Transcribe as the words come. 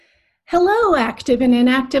Hello, active and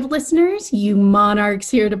inactive listeners, you monarchs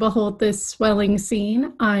here to behold this swelling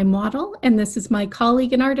scene. I'm Waddle, and this is my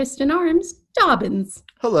colleague and artist in arms, Dobbins.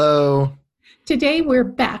 Hello. Today we're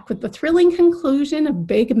back with the thrilling conclusion of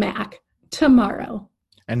Big Mac, tomorrow.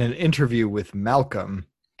 And an interview with Malcolm.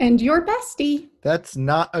 And your bestie. That's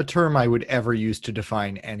not a term I would ever use to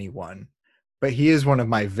define anyone. But he is one of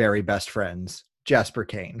my very best friends, Jasper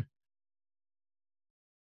Kane.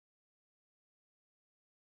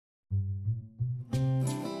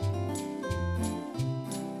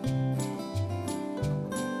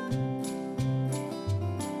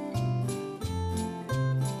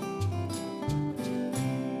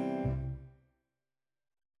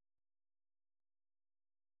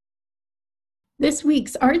 This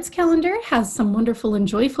week's arts calendar has some wonderful and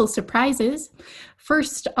joyful surprises.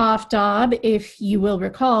 First off, Daub, if you will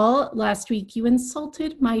recall, last week you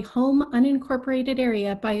insulted my home unincorporated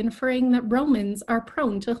area by inferring that Romans are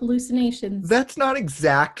prone to hallucinations. That's not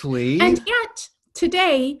exactly. And yet,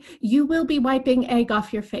 today, you will be wiping egg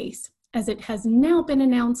off your face, as it has now been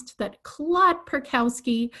announced that Claude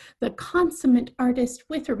Perkowski, the consummate artist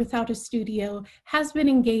with or without a studio, has been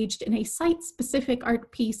engaged in a site-specific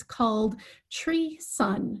art piece called Tree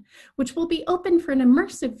Sun, which will be open for an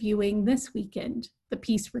immersive viewing this weekend. The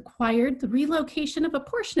piece required the relocation of a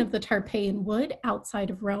portion of the Tarpeian wood outside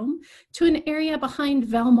of Rome to an area behind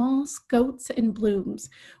Valmont's Goats and Blooms,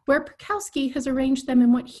 where Perkowski has arranged them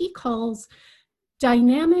in what he calls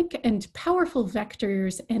dynamic and powerful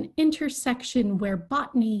vectors, an intersection where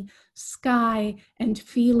botany, sky, and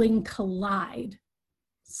feeling collide.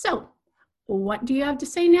 So, what do you have to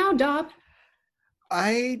say now, Daub?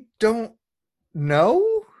 I don't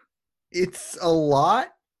know. It's a lot.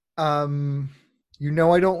 You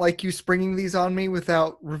know I don't like you springing these on me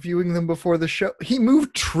without reviewing them before the show. He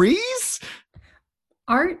moved trees?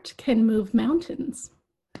 Art can move mountains.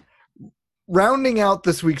 Rounding out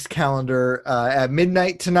this week's calendar, at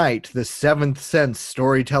midnight tonight, the Seventh Sense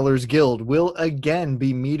Storytellers Guild will again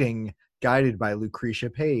be meeting, guided by Lucretia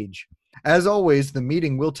Page. As always, the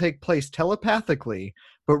meeting will take place telepathically,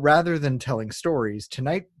 but rather than telling stories,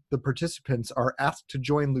 tonight the participants are asked to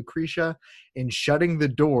join Lucretia in shutting the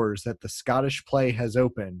doors that the Scottish play has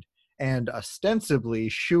opened, and ostensibly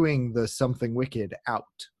shooing the something wicked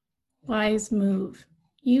out. Wise move.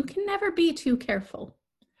 You can never be too careful.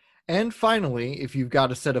 And finally, if you've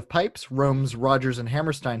got a set of pipes, Rome's Rodgers and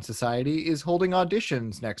Hammerstein Society is holding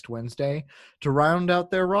auditions next Wednesday to round out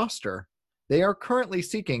their roster. They are currently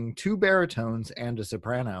seeking 2 baritones and a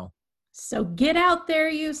soprano. So get out there,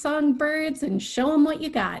 you songbirds, and show them what you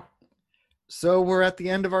got. So we're at the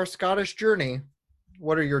end of our Scottish journey.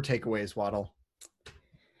 What are your takeaways, Waddle?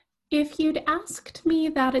 If you'd asked me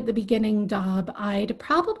that at the beginning, Daub, I'd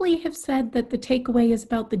probably have said that the takeaway is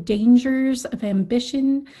about the dangers of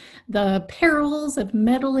ambition, the perils of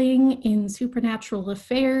meddling in supernatural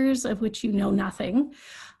affairs of which you know nothing.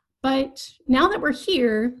 But now that we're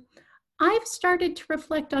here, I've started to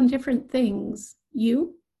reflect on different things.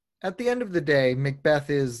 You? At the end of the day, Macbeth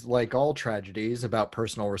is, like all tragedies, about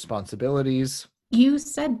personal responsibilities. You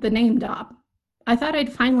said the name, Daub. I thought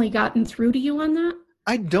I'd finally gotten through to you on that.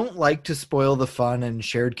 I don't like to spoil the fun and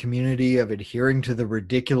shared community of adhering to the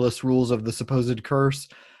ridiculous rules of the supposed curse,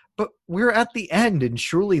 but we're at the end, and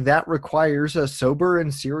surely that requires a sober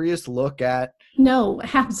and serious look at... No,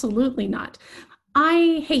 absolutely not.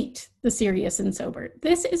 I hate the serious and sober.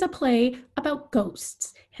 This is a play about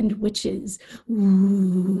ghosts and witches.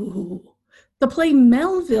 Ooh. The play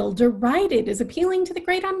Melville derided as appealing to the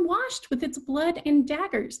great unwashed with its blood and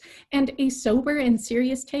daggers, and a sober and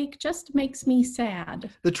serious take just makes me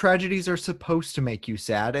sad. The tragedies are supposed to make you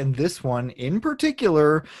sad, and this one in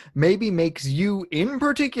particular maybe makes you in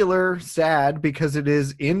particular sad because it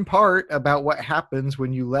is in part about what happens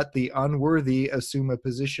when you let the unworthy assume a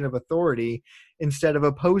position of authority instead of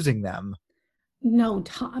opposing them. No,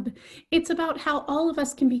 Tob. It's about how all of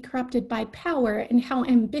us can be corrupted by power and how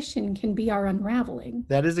ambition can be our unraveling.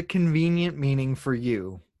 That is a convenient meaning for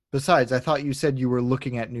you. Besides, I thought you said you were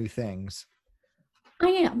looking at new things. I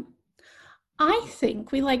am. I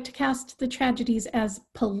think we like to cast the tragedies as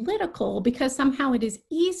political because somehow it is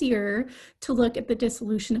easier to look at the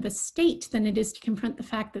dissolution of a state than it is to confront the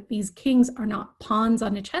fact that these kings are not pawns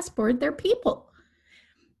on a chessboard, they're people.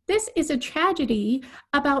 This is a tragedy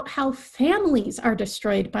about how families are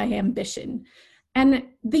destroyed by ambition and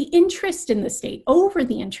the interest in the state over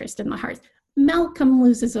the interest in the hearth. Malcolm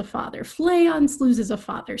loses a father, Fleance loses a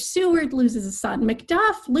father, Seward loses a son,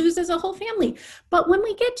 Macduff loses a whole family. But when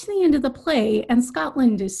we get to the end of the play and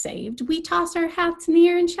Scotland is saved, we toss our hats in the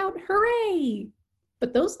air and shout, hooray!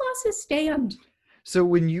 But those losses stand. So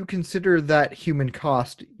when you consider that human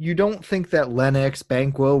cost, you don't think that Lennox,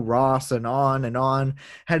 Banquo, Ross, and on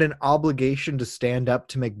had an obligation to stand up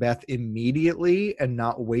to Macbeth immediately and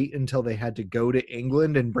not wait until they had to go to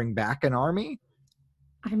England and bring back an army?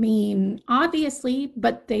 I mean, obviously,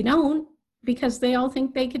 but they don't because they all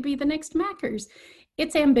think they could be the next Mackers.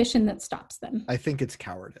 It's ambition that stops them. I think it's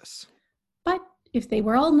cowardice. But if they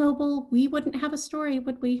were all noble, we wouldn't have a story,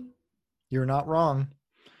 would we? You're not wrong.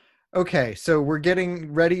 Okay, so we're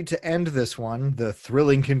getting ready to end this one. The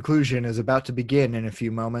thrilling conclusion is about to begin in a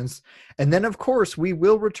few moments. And then, of course, we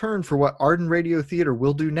will return for what Arden Radio Theater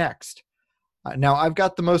will do next. Now, I've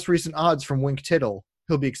got the most recent odds from Wink Tittle.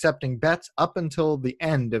 He'll be accepting bets up until the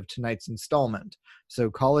end of tonight's installment, so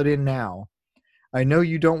call it in now. I know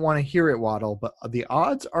you don't want to hear it, Waddle, but the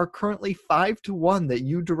odds are currently 5-1 that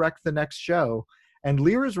you direct the next show, and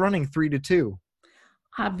Lear is running 3-2.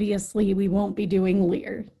 Obviously, we won't be doing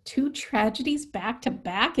Lear. 2 tragedies back to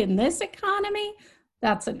back in this economy?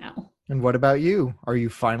 That's a no. And what about you? Are you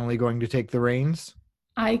finally going to take the reins?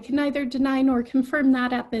 I can neither deny nor confirm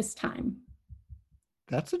that at this time.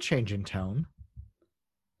 That's a change in tone.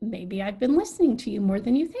 Maybe I've been listening to you more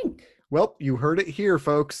than you think. Well, you heard it here,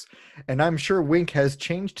 folks, and I'm sure Wink has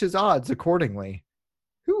changed his odds accordingly.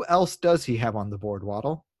 Who else does he have on the board,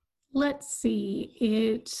 Waddle? Let's see.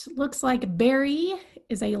 It looks like Barry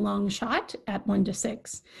is a long shot at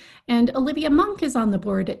 1-6, and Olivia Monk is on the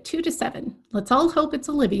board at 2-7. Let's all hope it's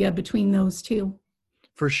Olivia between those two.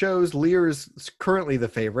 For shows, Lear is currently the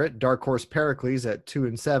favorite, Dark Horse Pericles at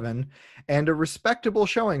 2-7, and a respectable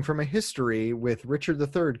showing from a history with Richard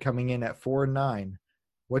III coming in at 4-9.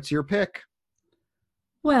 What's your pick?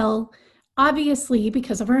 Well, obviously,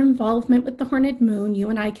 because of our involvement with the Horned Moon, you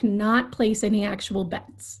and I cannot place any actual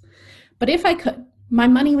bets. But if I could, my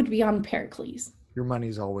money would be on Pericles. Your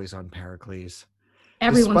money's always on Pericles.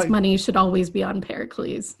 Everyone's money should always be on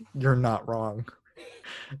Pericles. You're not wrong.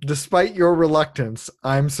 Despite your reluctance,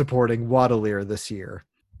 I'm supporting Waddlear this year.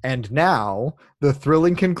 And now, the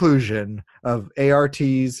thrilling conclusion of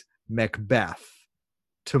ART's Macbeth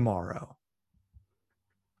tomorrow.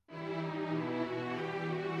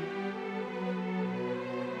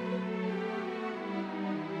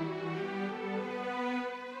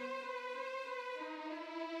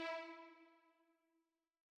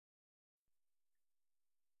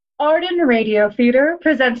 Arden Radio Theater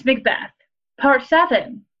presents Macbeth, Part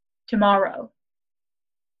 7, tomorrow.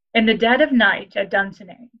 In the dead of night at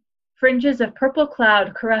Dunsinane, fringes of purple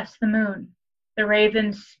cloud caress the moon. The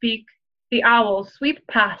ravens speak, the owls sweep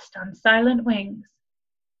past on silent wings.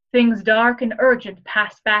 Things dark and urgent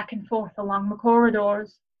pass back and forth along the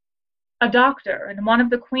corridors. A doctor and one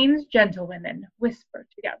of the Queen's gentlewomen whisper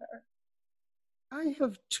together. I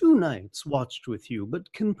have 2 nights watched with you,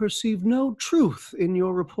 but can perceive no truth in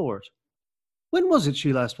your report. When was it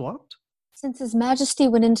she last walked? Since His Majesty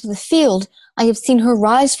went into the field, I have seen her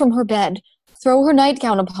rise from her bed, throw her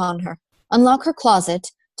nightgown upon her, unlock her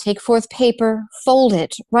closet, take forth paper, fold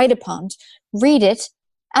it, write upon't, read it,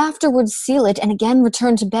 afterwards seal it, and again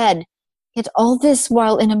return to bed. Yet all this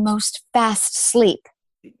while in a most fast sleep.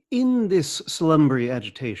 In this slumbery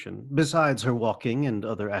agitation, besides her walking and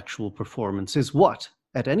other actual performances, what,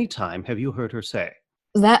 at any time, have you heard her say?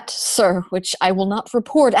 That, sir, which I will not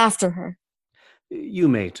report after her. You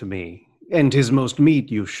may to me, and 'tis most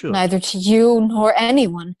meet you should. Neither to you nor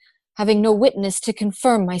anyone, having no witness to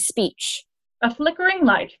confirm my speech. A flickering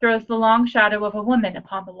light throws the long shadow of a woman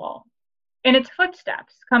upon the wall. In its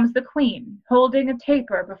footsteps comes the Queen, holding a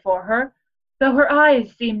taper before her, though her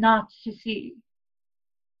eyes seem not to see.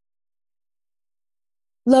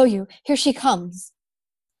 Lo you, here she comes.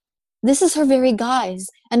 This is her very guise,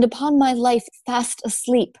 and upon my life fast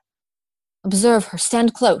asleep. Observe her,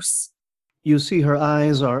 stand close. You see her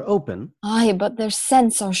eyes are open? Aye, but their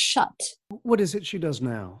scents are shut. What is it she does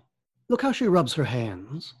now? Look how she rubs her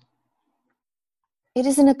hands. It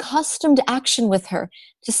is an accustomed action with her,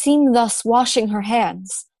 to seem thus washing her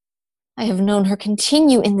hands. I have known her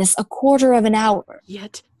continue in this a quarter of an hour.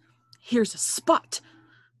 Yet, here's a spot.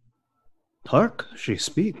 Hark, she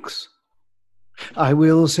speaks. I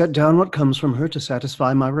will set down what comes from her to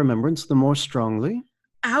satisfy my remembrance the more strongly.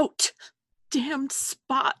 Out! Damned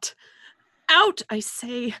spot! Out, I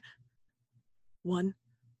say! 1,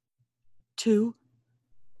 2.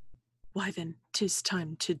 Why then, 'tis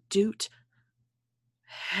time to do't.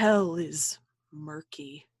 Hell is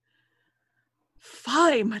murky.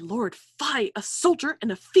 Fie, my lord, fie, a soldier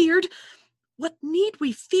and a feared! What need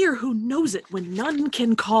we fear who knows it, when none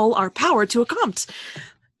can call our power to account?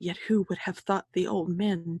 Yet who would have thought the old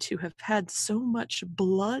man to have had so much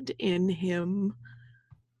blood in him?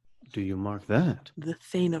 Do you mark that? The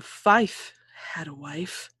Thane of Fife Had a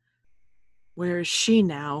wife. Where is she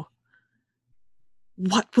now?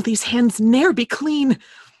 What will these hands ne'er be clean?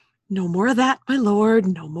 No more of that, my lord,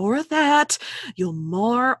 no more of that. You'll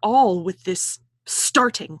mar all with this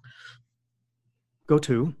starting. Go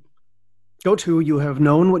to. Go to, you have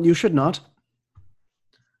known what you should not.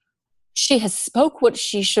 She has spoke what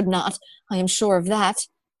she should not, I am sure of that.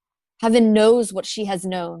 Heaven knows what she has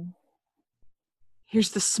known.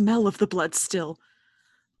 Here's the smell of the blood still.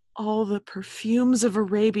 All the perfumes of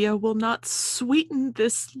Arabia will not sweeten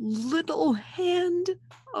this little hand.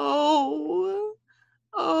 Oh,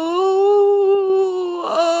 oh,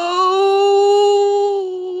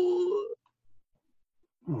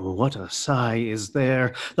 oh. What a sigh is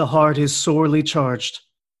there. The heart is sorely charged.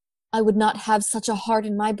 I would not have such a heart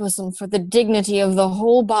in my bosom for the dignity of the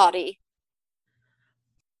whole body.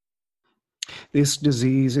 This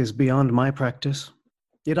disease is beyond my practice.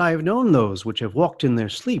 Yet I have known those which have walked in their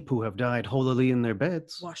sleep who have died holily in their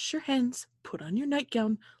beds. Wash your hands, put on your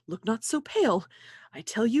nightgown, look not so pale. I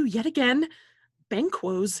tell you yet again,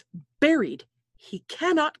 Banquo's buried. He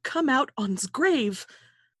cannot come out on's grave.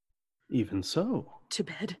 Even so. To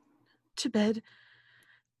bed, to bed.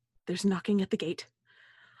 There's knocking at the gate.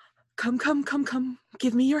 Come, come, come, come,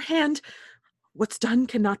 give me your hand. What's done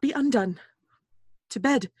cannot be undone. To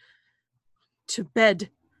bed, to bed,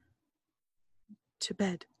 to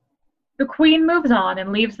bed. The queen moves on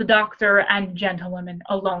and leaves the doctor and gentlewomen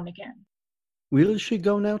alone again. Will she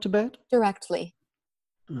go now to bed? Directly.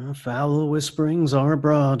 Foul whisperings are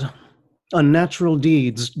abroad. Unnatural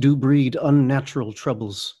deeds do breed unnatural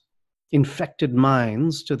troubles. Infected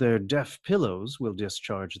minds to their deaf pillows will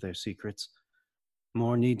discharge their secrets.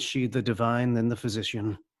 More needs she the divine than the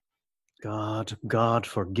physician. God, God,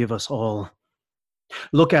 forgive us all.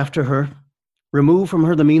 Look after her, remove from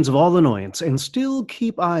her the means of all annoyance, and still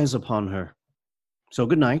keep eyes upon her. So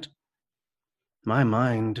good night. My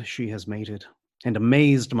mind she has mated, and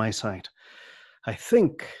amazed my sight. I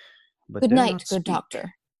think, but Good dare night, not good speak.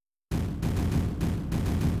 doctor.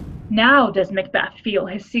 Now does Macbeth feel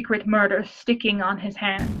his secret murder sticking on his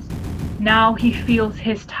hands. Now he feels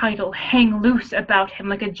his title hang loose about him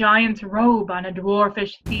like a giant's robe on a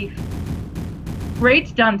dwarfish thief. Great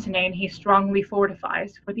Dunsinane he strongly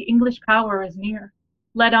fortifies, for the English power is near,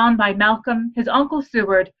 led on by Malcolm, his uncle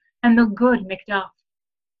Seward, and the good Macduff.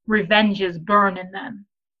 Revenges burn in them.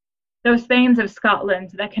 Those thanes of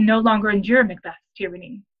Scotland that can no longer endure Macbeth's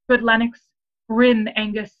tyranny, good Lennox, grim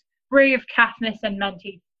Angus, brave Caithness and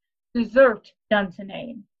Menteith, desert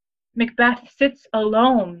Dunsinane. Macbeth sits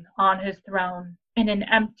alone on his throne in an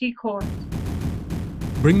empty court.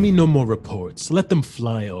 Bring me no more reports. Let them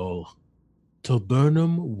fly all. Till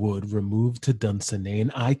Burnham wood removed to Dunsinane,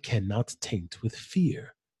 I cannot taint with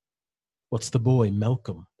fear. What's the boy,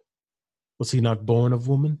 Malcolm? Was he not born of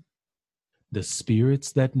woman? The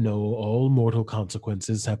spirits that know all mortal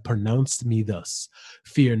consequences have pronounced me thus.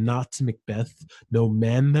 Fear not, Macbeth. No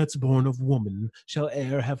man that's born of woman shall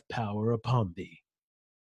e'er have power upon thee.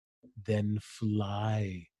 Then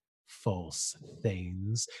fly, false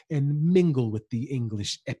thanes, and mingle with the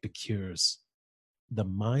English epicures. The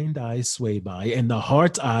mind I sway by, and the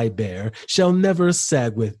heart I bear, shall never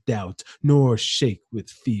sag with doubt, nor shake with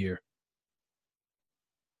fear.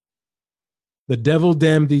 The devil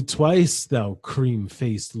damn thee twice, thou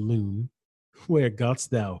cream-faced loon. Where got'st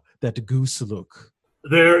thou that goose look?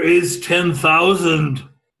 There is 10,000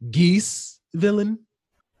 Geese, villain?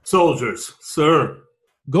 soldiers, sir.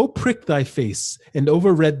 Go prick thy face, and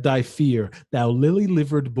overread thy fear, thou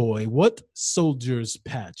lily-livered boy. What soldier's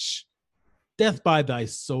patch? Death by thy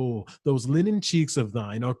soul, those linen cheeks of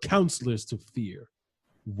thine are counselors to fear.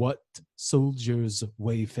 What soldier's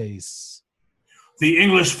way-face? The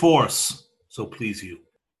English force, so please you.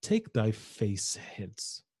 Take thy face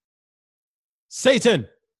hence. Satan!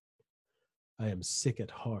 I am sick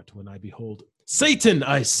at heart when I behold Satan,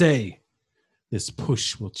 I say! This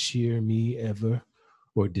push will cheer me ever,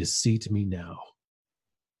 or deceit me now.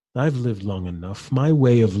 I've lived long enough. My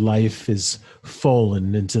way of life is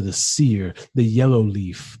fallen into the sear, the yellow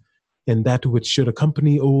leaf, and that which should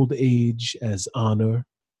accompany old age as honor,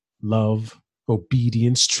 love,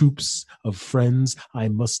 obedience, troops of friends, I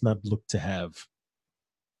must not look to have.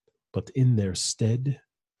 But in their stead,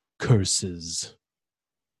 curses.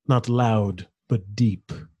 Not loud, but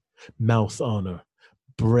deep, mouth honor,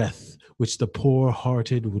 breath which the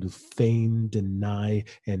poor-hearted would fain deny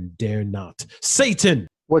and dare not. Satan!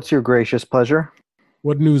 What's your gracious pleasure?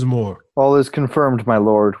 What news more? All is confirmed, my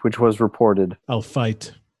lord, which was reported. I'll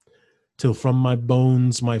fight, till from my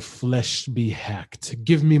bones my flesh be hacked.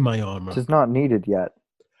 Give me my armor. 'Tis not needed yet.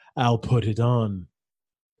 I'll put it on.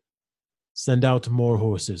 Send out more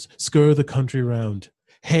horses. Scur the country round.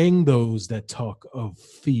 Hang those that talk of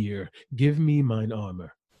fear. Give me mine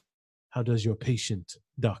armor. How does your patient,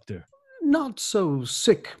 doctor? Not so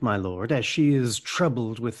sick, my lord, as she is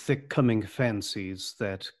troubled with thick-coming fancies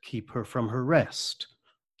that keep her from her rest.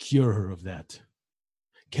 Cure her of that.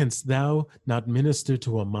 Canst thou not minister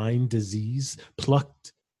to a mind disease,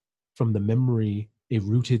 plucked from the memory a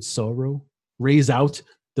rooted sorrow? Raise out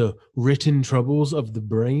the written troubles of the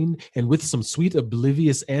brain, and with some sweet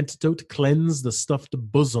oblivious antidote cleanse the stuffed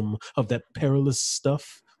bosom of that perilous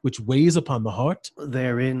stuff which weighs upon the heart?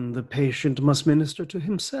 Therein the patient must minister to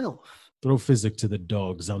himself. Throw physic to the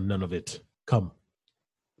dogs, I'll none of it. Come,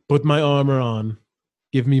 put my armor on,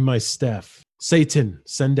 give me my staff. Satan,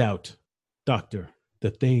 send out. Doctor, the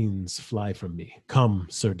thanes fly from me. Come,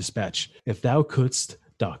 Sir Dispatch, if thou couldst,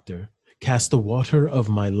 doctor, cast the water of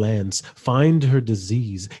my lance, find her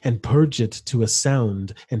disease, and purge it to a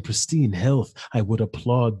sound and pristine health, I would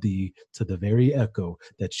applaud thee to the very echo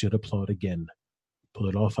that should applaud again. Pull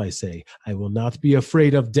it off, I say. I will not be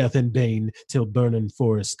afraid of death and bane till Burnin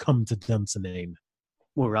Forest come to Dunsinane.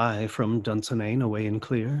 Were I from Dunsinane away and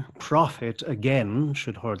clear, profit again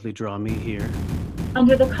should hardly draw me here.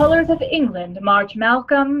 Under the colours of England march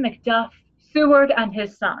Malcolm, Macduff, Seward, and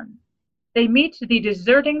his son. They meet the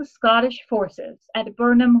deserting Scottish forces at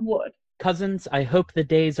Burnham Wood. Cousins, I hope the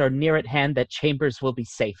days are near at hand that Chambers will be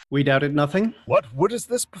safe. We doubted nothing. What wood is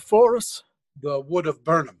this before us? The wood of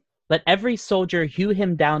Burnham. Let every soldier hew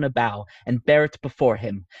him down a bough, and bear it before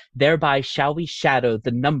him. Thereby shall we shadow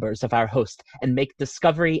the numbers of our host, and make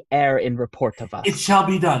discovery err in report of us. It shall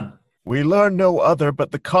be done. We learn no other,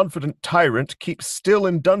 but the confident tyrant keeps still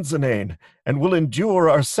in Dunsinane, and will endure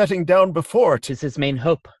our setting down before it. 'Tis his main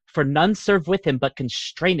hope, for none serve with him but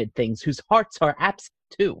constrained things, whose hearts are absent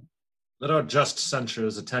too. Let our just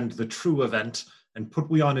censures attend the true event, and put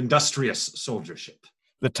we on industrious soldiership.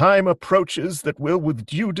 The time approaches that will with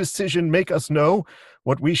due decision make us know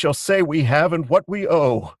what we shall say we have and what we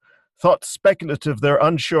owe. Thought speculative their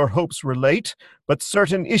unsure hopes relate, but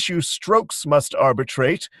certain issue strokes must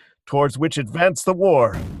arbitrate, towards which advance the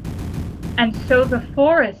war. And so the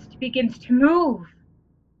forest begins to move,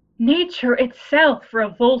 nature itself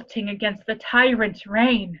revolting against the tyrant's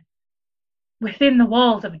reign. Within the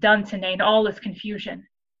walls of Dunsinane all is confusion.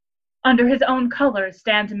 Under his own colours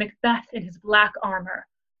stands Macbeth in his black armour,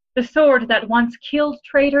 the sword that once killed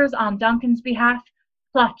traitors on Duncan's behalf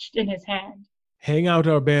clutched in his hand. Hang out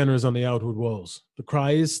our banners on the outward walls. The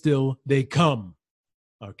cry is still, they come.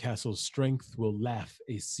 Our castle's strength will laugh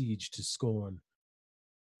a siege to scorn.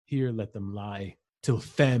 Here let them lie, till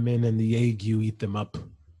famine and the ague eat them up.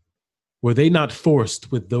 Were they not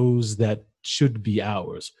forced with those that should be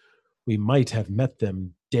ours, we might have met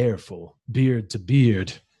them dareful, beard to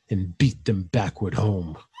beard, and beat them backward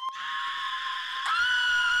home.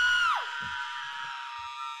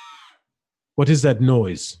 What is that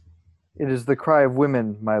noise? It is the cry of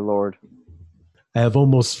women, my lord. I have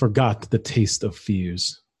almost forgot the taste of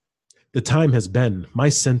fears. The time has been, my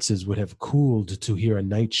senses would have cooled to hear a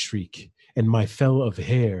night shriek, and my fell of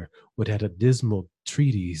hair would at a dismal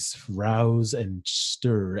treatise rouse and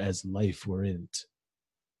stir as life were in't.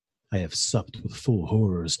 I have supped with full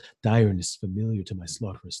horrors, direness familiar to my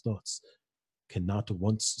slaughterous thoughts, cannot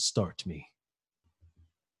once start me.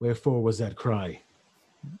 Wherefore was that cry?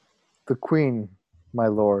 The queen, my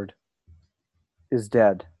lord, is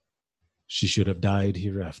dead. She should have died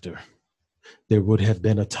hereafter. There would have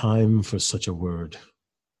been a time for such a word.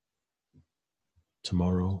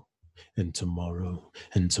 Tomorrow, and tomorrow,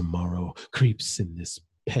 and tomorrow creeps in this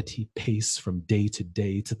petty pace from day to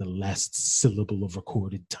day to the last syllable of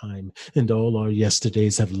recorded time, and all our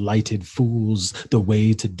yesterdays have lighted fools the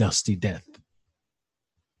way to dusty death.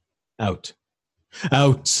 Out,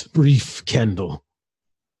 out, brief candle.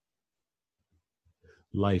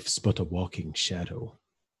 Life's but a walking shadow,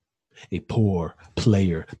 a poor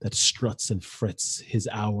player that struts and frets his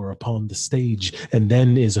hour upon the stage and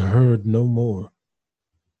then is heard no more.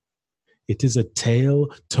 It is a tale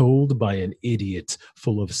told by an idiot,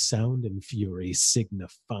 full of sound and fury,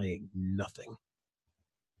 signifying nothing.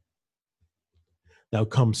 Thou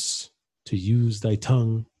comest to use thy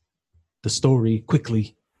tongue, the story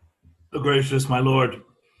quickly. Gracious my lord,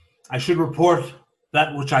 I should report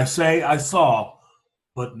that which I say I saw,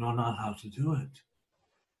 but know not how to do it.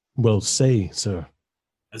 Well, say, sir.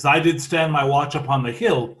 As I did stand my watch upon the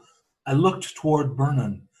hill, I looked toward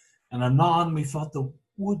Burnham, and anon methought the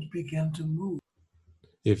wood began to move.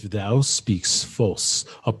 If thou speaks false,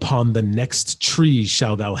 upon the next tree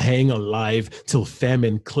shall thou hang alive till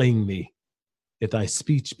famine claim thee. If thy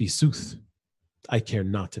speech be sooth, I care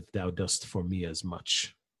not if thou dost for me as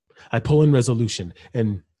much. I pull in resolution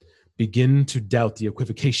and begin to doubt the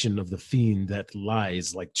equivocation of the fiend that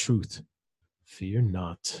lies like truth. Fear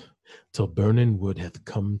not, till burning wood hath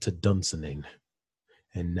come to Dunsinane,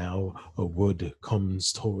 and now a wood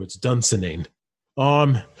comes towards Dunsinane.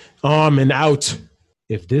 Arm, and out!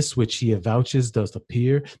 If this which he avouches does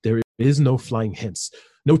appear, there is no flying hence,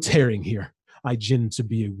 no tearing here. I gin to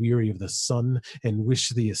be weary of the sun, and wish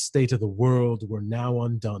the estate of the world were now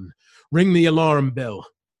undone. Ring the alarm bell.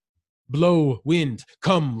 Blow, wind,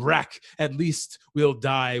 come, rack. At least we'll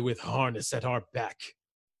die with harness at our back.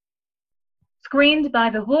 Screened by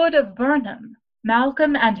the wood of Burnham,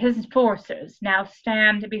 Malcolm and his forces now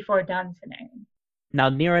stand before Dunsinane. Now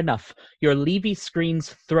near enough, your levy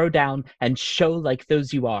screens throw down and show like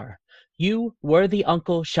those you are. You, worthy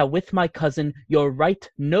uncle, shall with my cousin, your right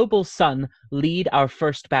noble son, lead our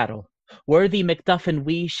first battle. Worthy Macduff and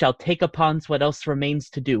we shall take upon's what else remains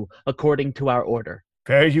to do, according to our order.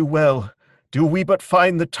 Fare you well. Do we but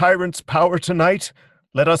find the tyrant's power tonight?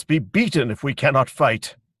 Let us be beaten if we cannot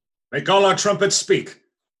fight. Make all our trumpets speak.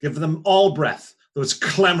 Give them all breath, those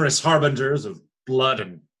clamorous harbingers of blood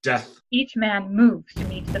and death. Each man moves to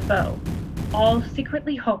meet the foe, all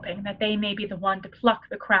secretly hoping that they may be the one to pluck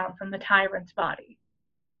the crown from the tyrant's body.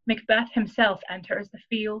 Macbeth himself enters the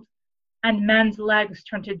field, and men's legs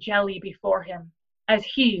turn to jelly before him, as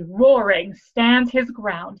he, roaring, stands his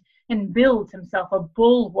ground and builds himself a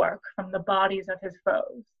bulwark from the bodies of his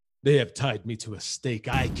foes. They have tied me to a stake.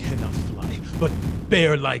 I cannot fly, but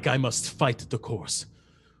bear-like I must fight the course.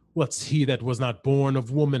 What's he that was not born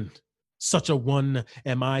of woman? Such a one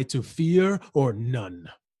am I to fear or none?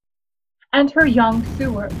 Enter young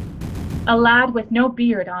Seward, a lad with no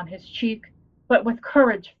beard on his cheek, but with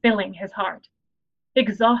courage filling his heart.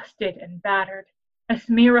 Exhausted and battered, a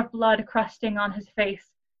smear of blood crusting on his face,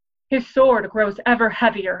 his sword grows ever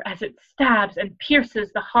heavier as it stabs and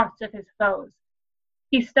pierces the hearts of his foes.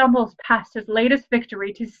 He stumbles past his latest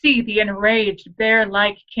victory to see the enraged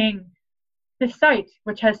bear-like king. The sight,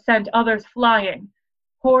 which has sent others flying,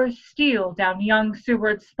 pours steel down young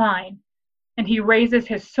Seward's spine, and he raises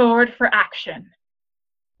his sword for action.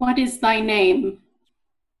 What is thy name?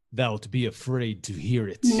 Thou'lt be afraid to hear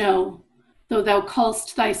it. No, though thou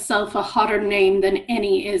call'st thyself a hotter name than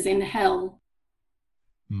any is in hell.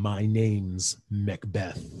 My name's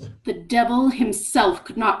Macbeth. The devil himself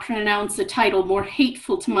could not pronounce a title more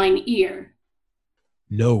hateful to mine ear.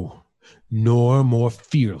 No, nor more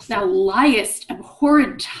fearful. Thou liest,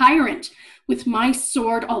 abhorred tyrant. With my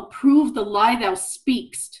sword I'll prove the lie thou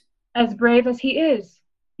speakst. As brave as he is,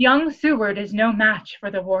 young Seward is no match for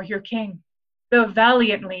the warrior king. Though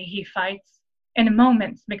valiantly he fights, in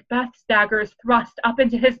moments Macbeth's dagger is thrust up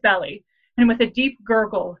into his belly, and with a deep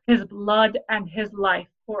gurgle his blood and his life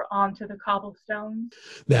pour onto the cobblestones.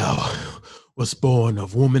 Thou wast born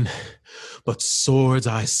of woman, but swords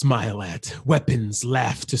I smile at, weapons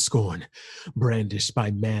laugh to scorn, brandished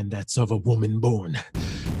by man that's of a woman born.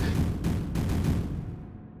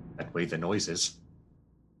 That way the noises.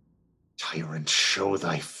 Tyrant, show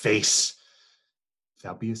thy face. If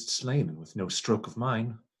thou beest slain, and with no stroke of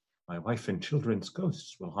mine, my wife and children's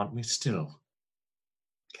ghosts will haunt me still.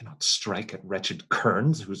 I cannot strike at wretched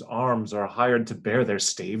kerns, whose arms are hired to bear their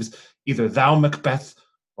staves. Either thou, Macbeth,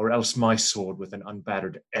 or else my sword with an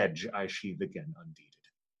unbattered edge I sheathe again undeeded.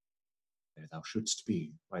 There thou shouldst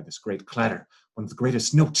be, by this great clatter, when the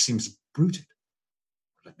greatest note seems bruited.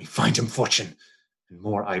 Let me find him, fortune, and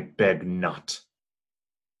more I beg not.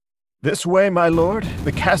 This way, my lord,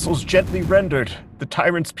 the castle's gently rendered. The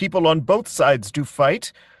tyrant's people on both sides do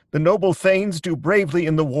fight. The noble thanes do bravely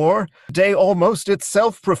in the war. Day almost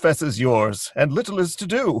itself professes yours, and little is to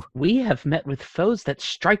do. We have met with foes that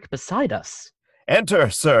strike beside us. Enter,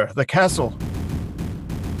 sir, the castle.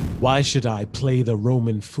 Why should I play the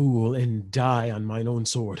Roman fool and die on mine own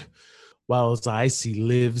sword? Whiles I see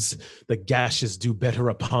lives, the gashes do better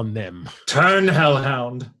upon them. Turn,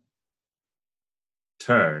 hellhound.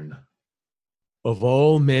 Turn. Of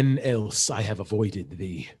all men else I have avoided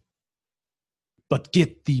thee. But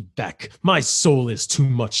get thee back. My soul is too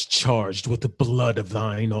much charged with the blood of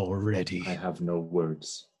thine already. I have no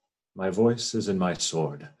words. My voice is in my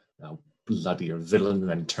sword. Thou bloodier villain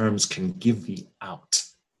than terms can give thee out.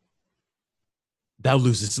 Thou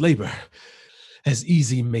losest labor. As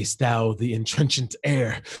easy mayst thou the entrenchant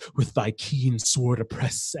air with thy keen sword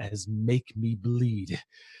oppress as make me bleed.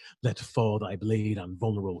 Let fall thy blade on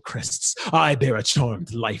vulnerable crests. I bear a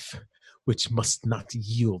charmed life, which must not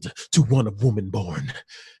yield to one of woman born.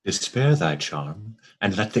 Despair thy charm,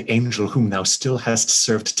 and let the angel whom thou still hast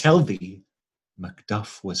served tell thee,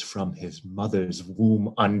 Macduff was from his mother's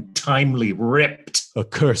womb untimely ripped.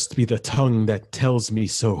 Accursed be the tongue that tells me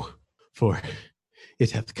so, for it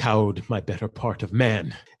hath cowed my better part of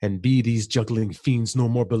man, and be these juggling fiends no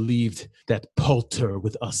more believed, that palter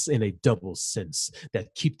with us in a double sense,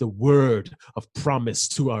 that keep the word of promise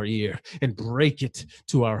to our ear, and break it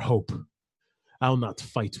to our hope. I'll not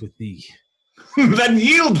fight with thee. Then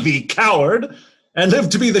yield thee, coward, and live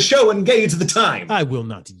to be the show and gauge the time. I will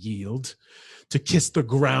not yield to kiss the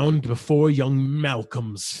ground before young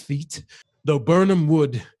Malcolm's feet, though Burnham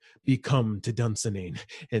would be come to Dunsinane,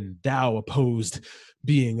 and thou opposed,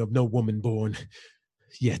 being of no woman born.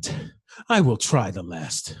 Yet I will try the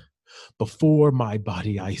last. Before my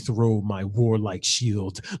body I throw my warlike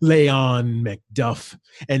shield, lay on Macduff,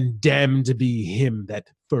 and damned be him that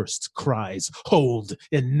first cries, hold,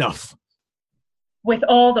 enough. With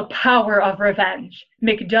all the power of revenge,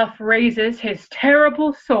 Macduff raises his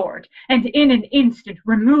terrible sword and in an instant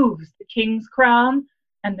removes the king's crown,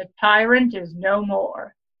 and the tyrant is no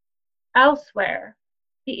more. Elsewhere,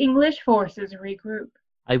 the English forces regroup.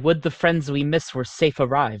 I would the friends we miss were safe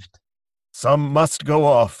arrived. Some must go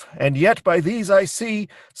off, and yet by these I see,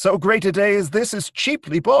 so great a day as this is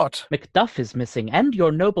cheaply bought. Macduff is missing, and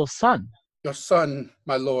your noble son. Your son,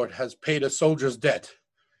 my lord, has paid a soldier's debt.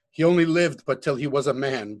 He only lived but till he was a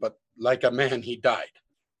man, but like a man he died.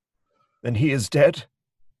 Then he is dead?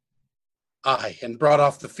 Aye, and brought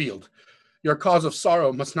off the field. Your cause of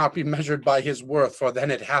sorrow must not be measured by his worth, for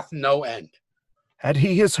then it hath no end. Had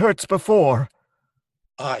he his hurts before?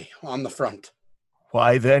 Aye, on the front.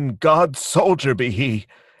 Why then, God's soldier be he.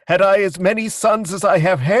 Had I as many sons as I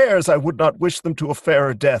have hairs, I would not wish them to a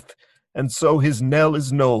fairer death, and so his knell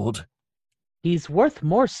is knolled. He's worth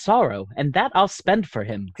more sorrow, and that I'll spend for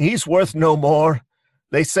him. He's worth no more.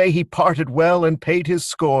 They say he parted well and paid his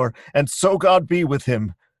score, and so God be with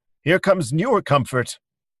him. Here comes newer comfort.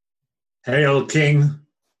 Hail, King,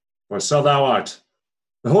 for so thou art.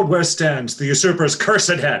 Behold where stands the usurper's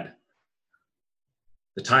cursed head.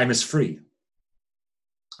 The time is free.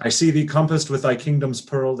 I see thee compassed with thy kingdom's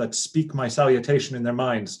pearl, that speak my salutation in their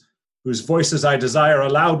minds, whose voices I desire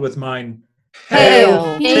aloud with mine.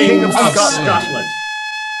 Hail, King of Scotland! Scotland!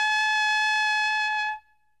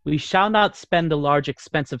 We shall not spend a large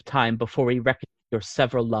expense of time before we reckon your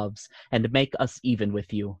several loves, and make us even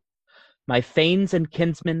with you. My thanes and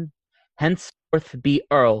kinsmen henceforth be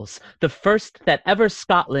earls, the first that ever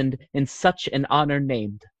Scotland in such an honor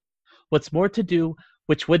named. What's more to do,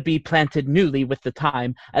 which would be planted newly with the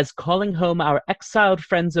time, as calling home our exiled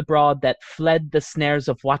friends abroad that fled the snares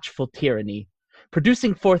of watchful tyranny,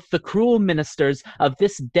 producing forth the cruel ministers of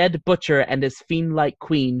this dead butcher and his fiend-like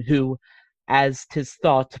queen, who, as 'tis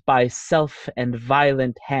thought, by self and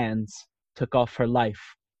violent hands took off her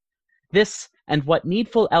life. This, and what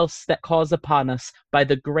needful else that calls upon us, by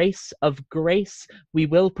the grace of grace, we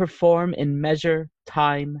will perform in measure,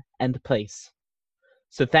 time, and place.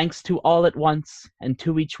 So thanks to all at once, and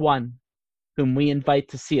to each one, whom we invite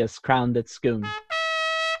to see us crowned at Scone.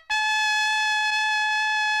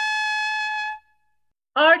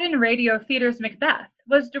 Arden Radio Theatre's Macbeth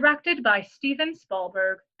was directed by Steven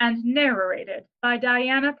Spielberg and narrated by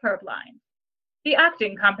Diana Purblind. The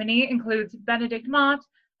acting company includes Benedict Mott,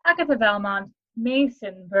 Agatha Belmont,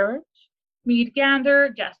 Mason Birch, Meade Gander,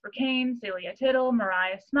 Jasper Kane, Celia Tittle,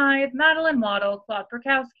 Mariah Smythe, Madeline Waddle, Claude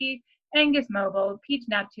Perkowski, Angus Mobile, Pete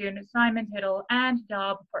Neptune, Simon Tittle, and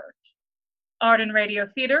Daub Birch. Arden Radio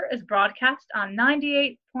Theatre is broadcast on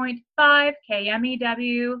 98.5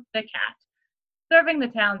 KMEW, The Cat, serving the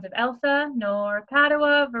towns of Elsa, Nor,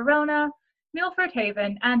 Padua, Verona, Milford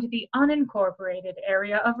Haven, and the unincorporated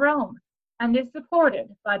area of Rome, and is supported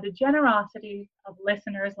by the generosity of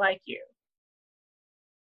listeners like you.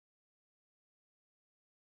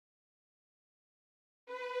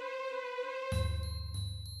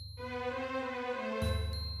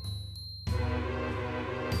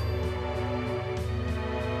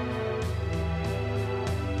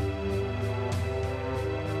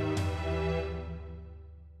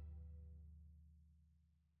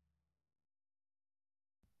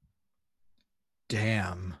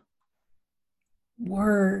 Damn.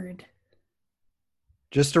 Word.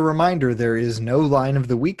 Just a reminder, there is no line of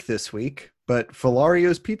the week this week, but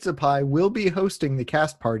Filario's Pizza Pie will be hosting the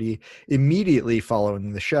cast party immediately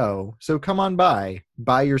following the show, so come on by,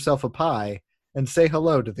 buy yourself a pie, and say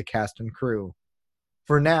hello to the cast and crew.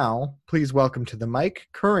 For now, please welcome to the mic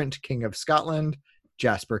current King of Scotland,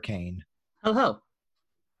 Jasper Kane. Hello.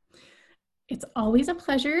 It's always a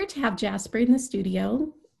pleasure to have Jasper in the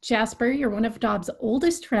studio. Jasper, you're one of Daub's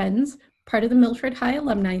oldest friends, part of the Milford High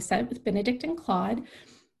alumni set with Benedict and Claude.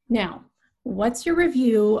 Now, What's your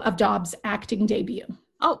review of Daub's acting debut?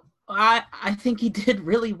 Oh, I think he did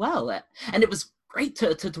really well. And it was great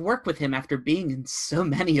to work with him after being in so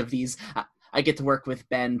many of these. I get to work with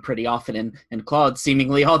Ben pretty often and Claude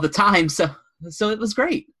seemingly all the time, so it was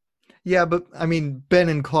great. Yeah, but I mean, Ben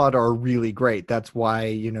and Claude are really great. That's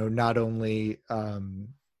why, not only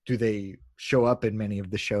do they show up in many of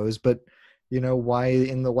the shows, but why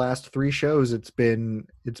in the last 3 shows it's been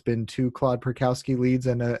 2 Claude Perkowski leads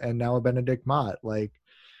and now a Benedict Mott. Like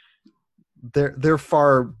they're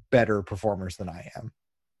far better performers than I am.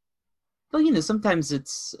 Well, sometimes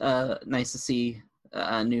it's nice to see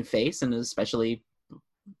a new face, and especially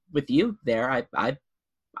with you there,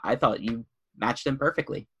 I thought you matched him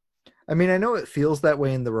perfectly. I mean, I know it feels that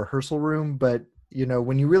way in the rehearsal room, but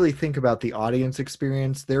when you really think about the audience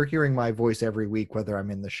experience, they're hearing my voice every week, whether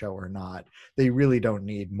I'm in the show or not. They really don't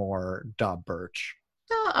need more Daub Birch.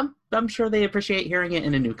 I'm sure they appreciate hearing it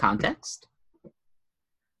in a new context.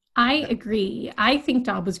 I agree. I think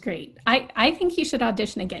Daub was great. I think he should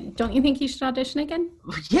audition again. Don't you think he should audition again?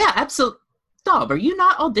 Yeah, absolutely. Daub, are you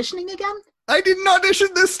not auditioning again? I didn't audition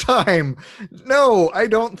this time. No, I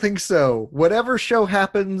don't think so. Whatever show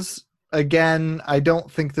happens again, I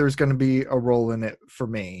don't think there's going to be a role in it for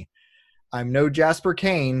me. I'm no Jasper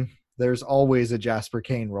Kane. There's always a Jasper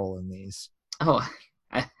Kane role in these. Oh,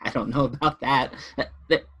 I don't know about that.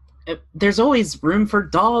 There's always room for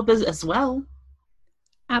Daub as well.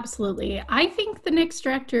 Absolutely. I think the next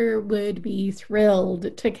director would be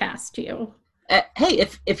thrilled to cast you. Hey,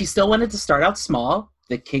 if you still wanted to start out small,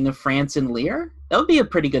 the King of France and Lear, that would be a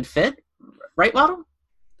pretty good fit. Right, Waddle?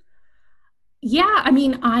 Yeah, I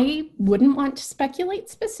mean, I wouldn't want to speculate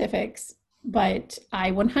specifics, but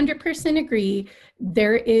I 100% agree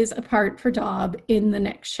there is a part for Daub in the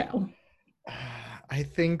next show. I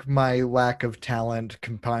think my lack of talent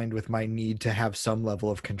combined with my need to have some level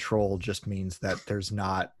of control just means that there's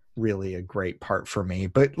not really a great part for me.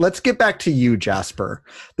 But let's get back to you, Jasper.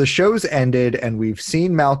 The show's ended and we've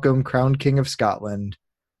seen Malcolm crowned King of Scotland.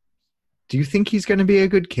 Do you think he's going to be a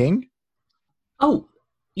good king? Oh,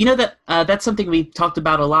 that's something we talked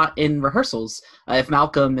about a lot in rehearsals. If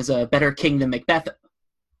Malcolm is a better king than Macbeth.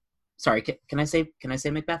 Sorry, can I say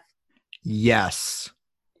Macbeth? Yes.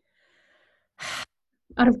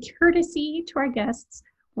 Out of courtesy to our guests,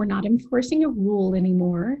 we're not enforcing a rule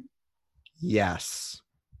anymore. Yes.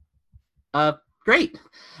 Great.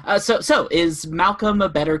 So is Malcolm a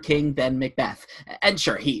better king than Macbeth? And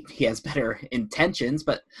sure, he has better intentions,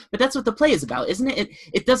 but that's what the play is about, isn't it?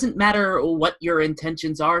 It doesn't matter what your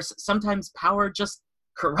intentions are. Sometimes power just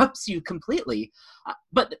corrupts you completely.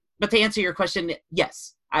 But to answer your question,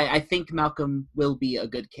 yes, I think Malcolm will be a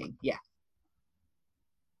good king. Yeah.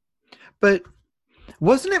 But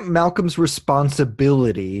wasn't it Malcolm's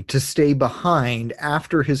responsibility to stay behind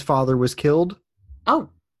after his father was killed? Oh,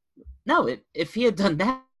 no, if he had done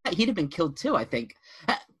that, he'd have been killed too, I think.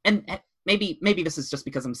 And maybe this is just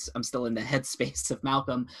because I'm still in the headspace of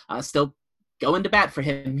Malcolm, still going to bat for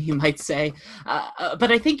him, you might say.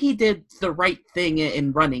 But I think he did the right thing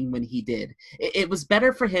in running when he did. It was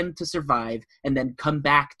better for him to survive and then come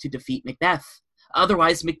back to defeat Macbeth.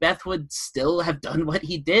 Otherwise, Macbeth would still have done what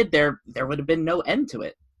he did. There would have been no end to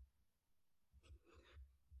it.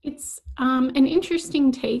 It's an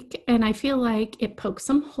interesting take, and I feel like it pokes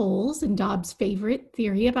some holes in Daub's favorite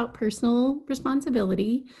theory about personal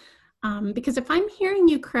responsibility. Because if I'm hearing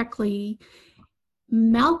you correctly,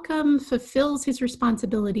 Malcolm fulfills his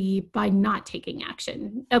responsibility by not taking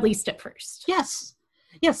action, at least at first. Yes,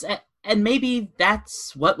 and maybe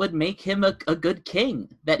that's what would make him a good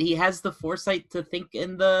king, that he has the foresight to think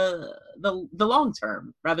in the long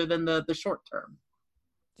term rather than the short term.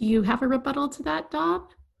 Do you have a rebuttal to that, Daub?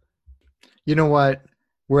 You know what?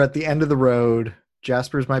 We're at the end of the road.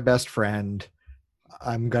 Jasper's my best friend.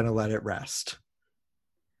 I'm going to let it rest.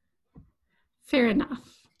 Fair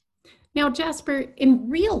enough. Now, Jasper, in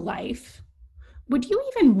real life, would you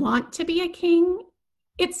even want to be a king?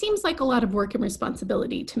 It seems like a lot of work and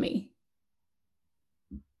responsibility to me.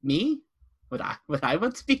 Me? Would I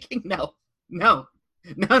want to be king? No.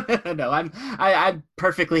 I'm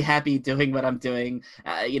perfectly happy doing what I'm doing.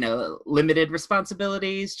 Limited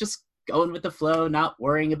responsibilities, just going with the flow, not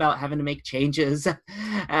worrying about having to make changes.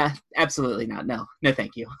 Absolutely not. No,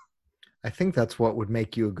 thank you. I think that's what would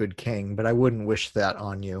make you a good king, but I wouldn't wish that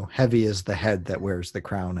on you. Heavy is the head that wears the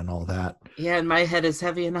crown and all that. Yeah, and my head is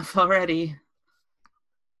heavy enough already.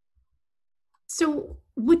 So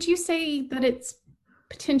would you say that it's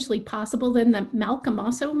potentially possible then that Malcolm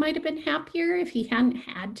also might have been happier if he hadn't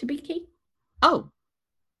had to be king? Oh,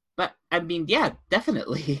 but I mean, yeah,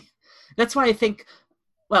 definitely. That's why I think,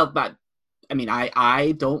 well, but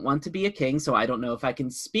I don't want to be a king, so I don't know if I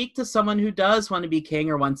can speak to someone who does want to be king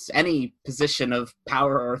or wants any position of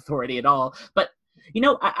power or authority at all. But,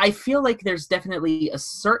 I feel like there's definitely a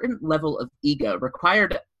certain level of ego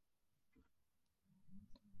required.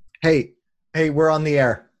 Hey, we're on the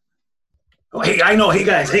air. Oh, hey, I know. Hey,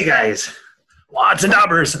 guys. Wads and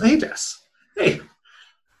Daubers. Hey, Jess. Hey.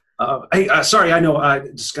 Sorry, I know I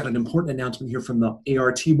just got an important announcement here from the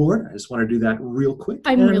ART board. I just want to do that real quick.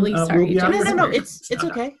 I'm really sorry. No, it's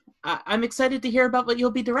okay. I'm excited to hear about what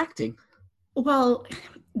you'll be directing. Well,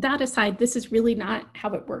 that aside, this is really not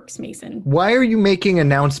how it works, Mason. Why are you making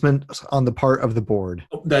announcements on the part of the board?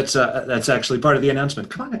 Oh, that's actually part of the announcement.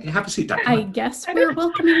 Come on, have a seat, Doc. I guess we're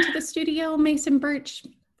welcoming to the studio Mason Birch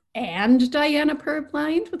and Diana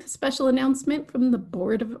Purblind with a special announcement from the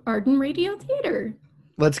board of Arden Radio Theater.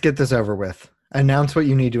 Let's get this over with. Announce what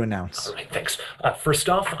you need to announce. All right, thanks. First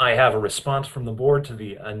off, I have a response from the board to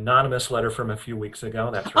the anonymous letter from a few weeks ago.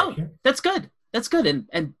 That's right here. That's good.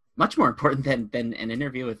 And much more important than an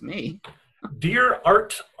interview with me. Dear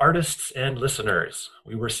artists, and listeners,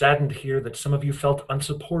 we were saddened to hear that some of you felt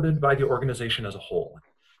unsupported by the organization as a whole.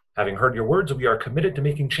 Having heard your words, we are committed to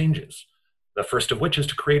making changes. The first of which is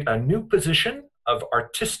to create a new position of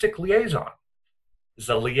artistic liaison. This is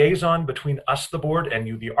a liaison between us, the board, and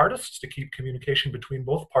you, the artists, to keep communication between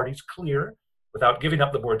both parties clear without giving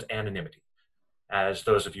up the board's anonymity. As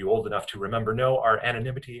those of you old enough to remember know, our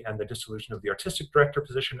anonymity and the dissolution of the artistic director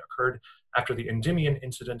position occurred after the Endymion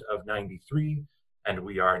incident of '93, and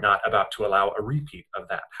we are not about to allow a repeat of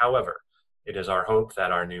that. However, it is our hope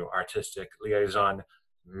that our new artistic liaison,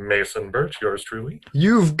 Mason Birch, yours truly,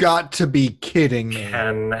 You've got to be kidding me.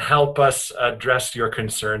 can help us address your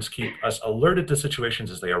concerns, keep us alerted to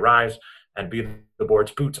situations as they arise, and be the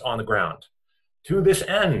board's boots on the ground. To this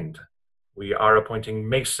end, we are appointing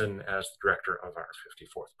Mason as the director of our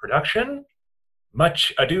 54th production,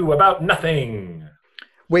 Much Ado About Nothing.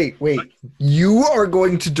 Wait. You are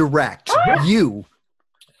going to direct. You.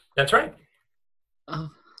 That's right.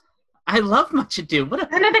 I love Much Ado. What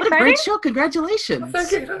a great show. Congratulations.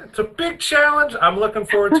 Thank you. It's a big challenge. I'm looking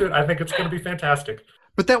forward to it. I think it's going to be fantastic.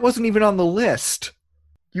 But that wasn't even on the list.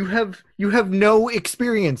 You have no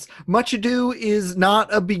experience. Much Ado is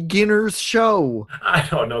not a beginner's show. I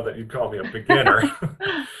don't know that you'd call me a beginner.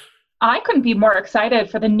 I couldn't be more excited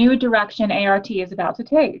for the new direction ART is about to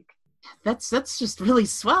take. That's just really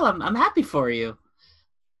swell. I'm happy for you.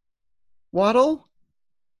 Waddle?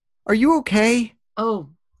 Are you okay? Oh,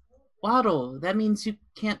 Waddle, that means you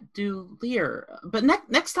can't do Lear. But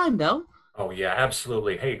next time, though. Oh, yeah,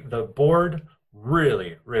 absolutely. Hey, the board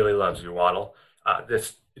really, really loves you, Waddle.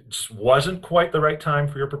 This just wasn't quite the right time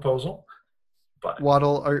for your proposal, but...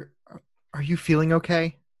 Waddle, are you feeling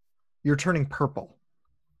okay? You're turning purple.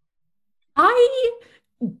 I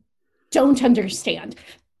don't understand.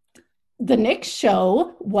 The next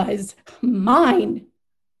show was mine,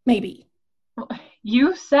 maybe.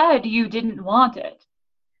 You said you didn't want it.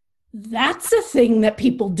 That's a thing that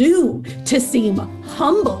people do to seem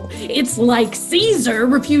humble. It's like Caesar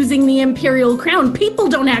refusing the imperial crown. People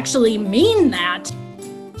don't actually mean that.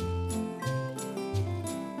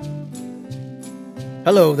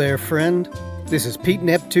 Hello there, friend. This is Pete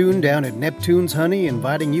Neptune down at Neptune's Honey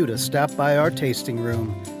inviting you to stop by our tasting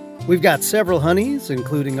room. We've got several honeys,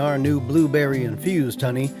 including our new blueberry-infused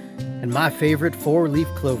honey and my favorite four-leaf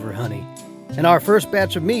clover honey. And our first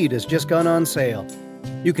batch of mead has just gone on sale.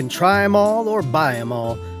 You can try 'em all or buy 'em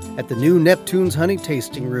all at the new Neptune's Honey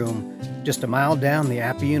tasting room, just a mile down the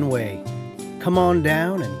Appian Way. Come on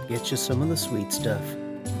down and get you some of the sweet stuff.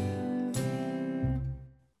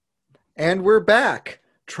 And we're back,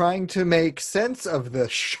 trying to make sense of the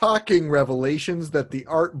shocking revelations that the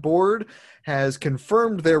art board has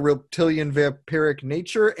confirmed their reptilian vampiric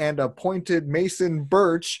nature and appointed Mason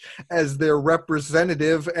Birch as their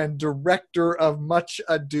representative and director of Much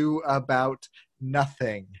Ado About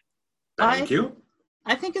Nothing. Thank you.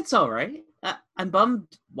 I think it's all right. I'm bummed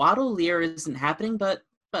Waddle Lear isn't happening, but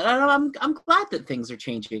I'm glad that things are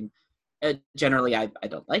changing. Generally, I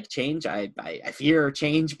don't like change. I fear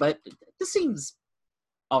change, but this seems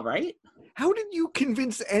all right. How did you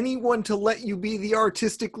convince anyone to let you be the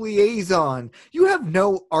artistic liaison? You have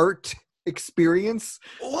no art experience.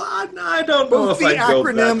 What? I don't know Both if the I'd go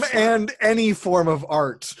acronym that far. and any form of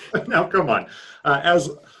art. Now, come on. As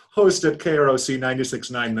host at KROC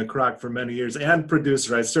 96.9 The Croc for many years and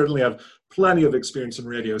producer, I certainly have plenty of experience in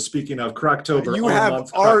radio. Speaking of Croctober, You all have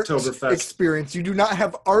month, art Croctoberfest. experience. You do not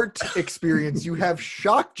have art experience. You have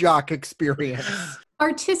shock jock experience.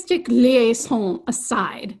 Artistic liaison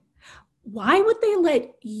aside, why would they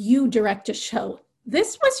let you direct a show?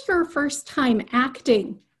 This was your first time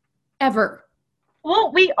acting, ever.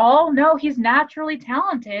 Well, we all know he's naturally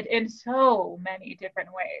talented in so many different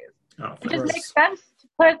ways. Oh, It just thanks. makes sense to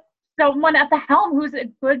put someone at the helm who's a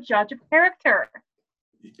good judge of character.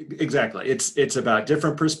 Exactly. It's about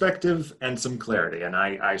different perspective and some clarity. And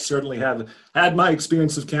I certainly have had my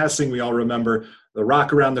experience of casting. We all remember the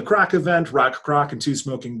Rock Around the Croc event, Rock Croc and Two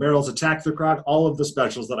Smoking Barrels, Attack the Croc, all of the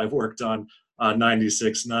specials that I've worked on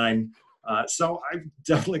 96.9. So I've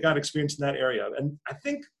definitely got experience in that area. And I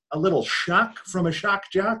think a little shock from a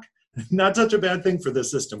shock jock, not such a bad thing for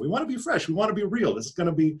this system. We want to be fresh. We want to be real. This is going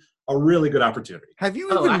to be a really good opportunity. Have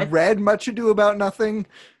you even read Much Ado About Nothing?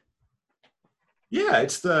 Yeah,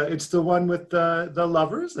 it's the one with the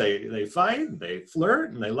lovers. They fight, they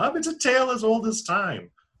flirt, and they love. It's a tale as old as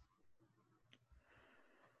time.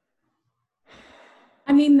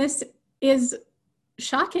 I mean, this is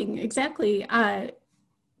shocking. Exactly.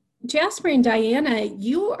 Jasper and Diana,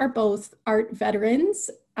 you are both art veterans,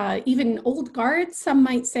 even old guards, some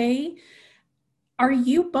might say. Are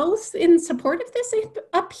you both in support of this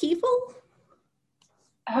upheaval?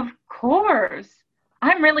 Of course.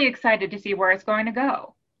 I'm really excited to see where it's going to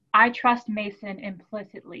go. I trust Mason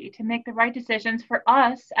implicitly to make the right decisions for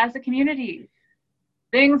us as a community.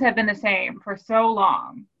 Things have been the same for so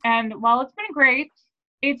long, and while it's been great,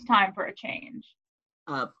 it's time for a change.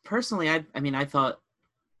 Personally, I thought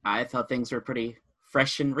things were pretty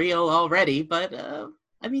fresh and real already, but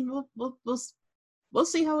we'll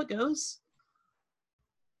see how it goes.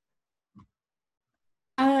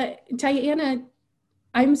 Diana,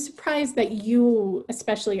 I'm surprised that you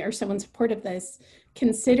especially are so in support of this,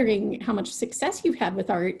 considering how much success you've had with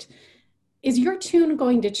art. Is your tune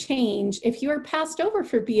going to change if you are passed over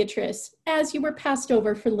for Beatrice as you were passed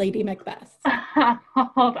over for Lady Macbeth?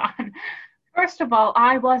 Hold on. First of all,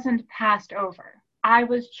 I wasn't passed over. I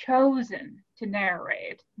was chosen to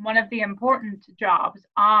narrate one of the important jobs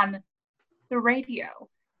on the radio.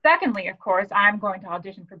 Secondly, of course, I'm going to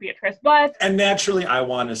audition for Beatrice, but... And naturally, I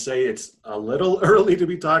want to say it's a little early to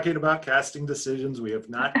be talking about casting decisions. We have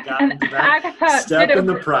not gotten to that step in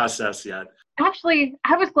the process yet. Actually,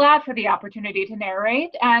 I was glad for the opportunity to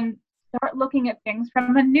narrate and start looking at things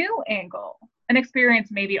from a new angle, an experience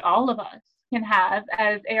maybe all of us can have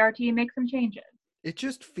as ART makes some changes. It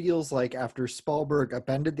just feels like after Spalberg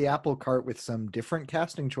upended the apple cart with some different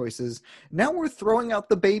casting choices, now we're throwing out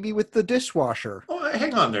the baby with the dishwasher. Oh,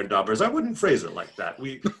 hang on there, Daubers. I wouldn't phrase it like that.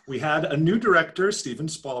 We had a new director, Steven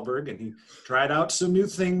Spalberg, and he tried out some new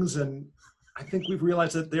things, and I think we've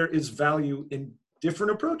realized that there is value in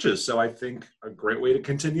different approaches. So I think a great way to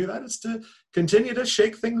continue that is to continue to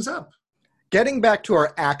shake things up. Getting back to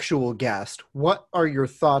our actual guest, what are your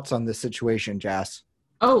thoughts on this situation, Jas?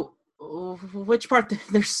 Oh, which part?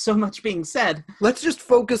 There's so much being said. Let's just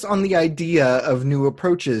focus on the idea of new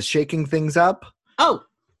approaches, shaking things up. Oh,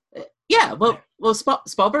 yeah. Well,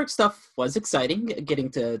 Spalberg stuff was exciting, getting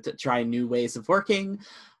to try new ways of working.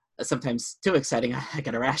 Sometimes too exciting. I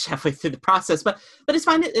got a rash halfway through the process, but it's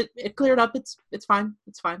fine. It cleared up. It's fine.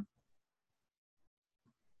 It's fine.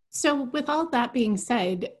 So with all that being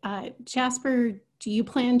said, Jasper, do you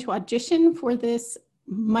plan to audition for this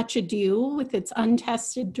Much Ado with its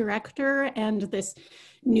untested director and this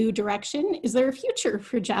new direction? Is there a future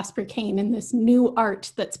for Jasper Kane in this new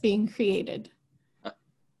art that's being created?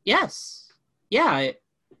 Yes. Yeah,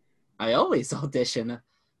 I always audition.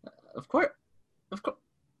 Of course.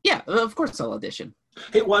 Yeah, of course I'll audition.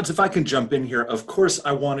 Hey, Wads, if I can jump in here, of course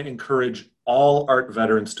I want to encourage all art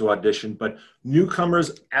veterans to audition, but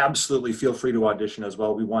newcomers absolutely feel free to audition as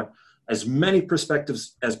well. We want as many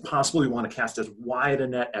perspectives as possible. We want to cast as wide a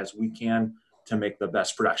net as we can to make the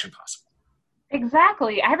best production possible.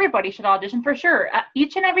 Exactly. Everybody should audition for sure.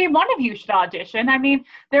 Each and every one of you should audition. I mean,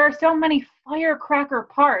 there are so many firecracker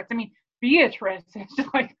parts. I mean, Beatrice is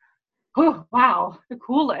just like, oh, wow, the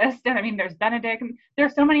coolest. And I mean, there's Benedict. And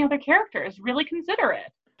there's so many other characters. Really consider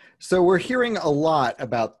it. So we're hearing a lot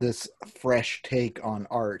about this fresh take on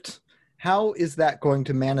art. How is that going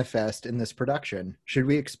to manifest in this production? Should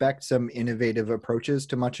we expect some innovative approaches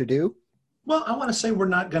to Much Ado? Well, I want to say we're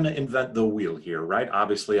not going to invent the wheel here, right?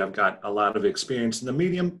 Obviously, I've got a lot of experience in the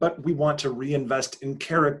medium, but we want to reinvest in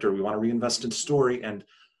character. We want to reinvest in story and,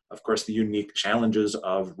 of course, the unique challenges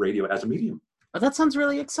of radio as a medium. Oh, that sounds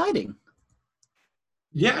really exciting.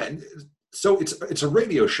 Yeah. So it's a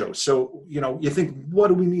radio show. So, you think, what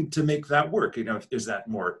do we need to make that work? Is that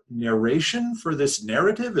more narration for this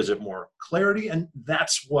narrative? Is it more clarity? And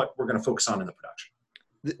that's what we're going to focus on in the production.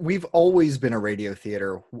 We've always been a radio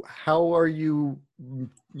theater. How are you,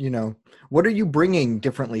 what are you bringing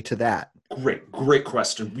differently to that? Great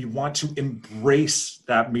question. We want to embrace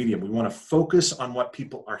that medium. We want to focus on what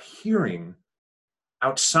people are hearing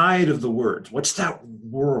outside of the words. What's that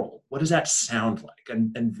whirl? What does that sound like?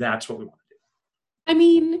 And that's what we want to do. I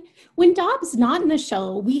mean, when Daub's not in the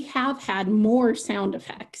show, we have had more sound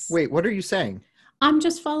effects. Wait, what are you saying? I'm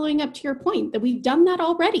just following up to your point that we've done that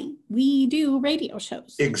already. We do radio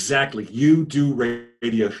shows. Exactly. You do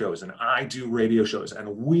radio shows and I do radio shows and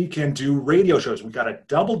we can do radio shows. We got to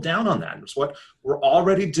double down on that. It's what we're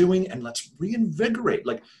already doing and let's reinvigorate.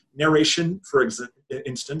 Like narration, for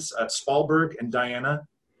instance, Spalberg and Diana.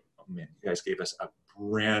 Oh man, you guys gave us a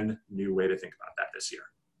brand new way to think about that this year.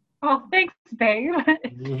 Oh, thanks, babe.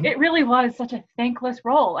 It really was such a thankless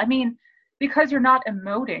role. I mean, because you're not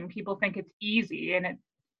emoting, people think it's easy, and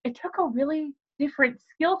it took a really different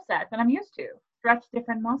skill set than I'm used to, stretch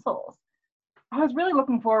different muscles. I was really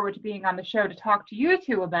looking forward to being on the show to talk to you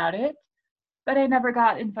two about it, but I never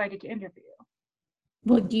got invited to interview.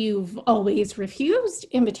 Well, you've always refused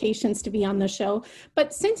invitations to be on the show,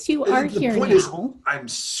 but since you are here point now... is, I'm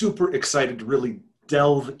super excited to really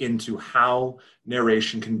delve into how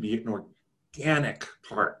narration can be an organic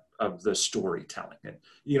part of the storytelling and,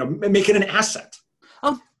 you know, make it an asset.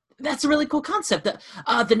 Oh, that's a really cool concept.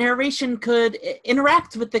 The narration could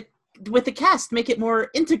interact with the cast, make it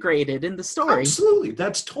more integrated in the story. Absolutely.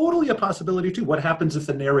 That's totally a possibility too. What happens if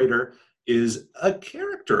the narrator is a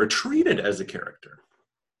character or treated as a character?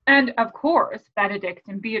 And of course, Benedict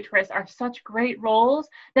and Beatrice are such great roles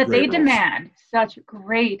that they demand such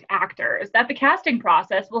great actors that the casting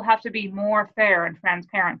process will have to be more fair and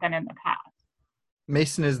transparent than in the past.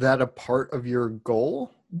 Mason, is that a part of your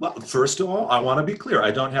goal? Well, first of all, I want to be clear.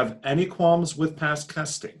 I don't have any qualms with past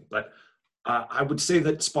casting, but I would say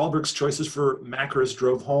that Spalberg's choices for Macros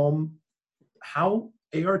drove home how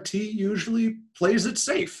ART usually plays it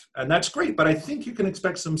safe, and that's great. But I think you can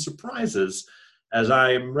expect some surprises as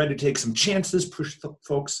I'm ready to take some chances, push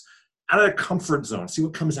folks out of their comfort zone, see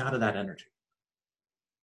what comes out of that energy.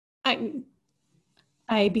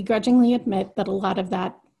 I begrudgingly admit that a lot of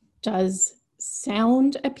that does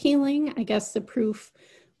sound appealing. I guess the proof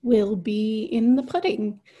will be in the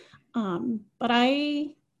pudding. But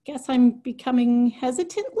I guess I'm becoming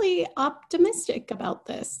hesitantly optimistic about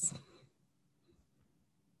this.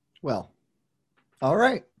 Well, all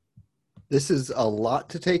right. This is a lot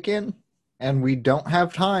to take in, and we don't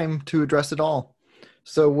have time to address it all.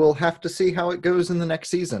 So we'll have to see how it goes in the next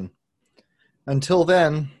season. Until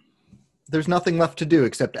then, there's nothing left to do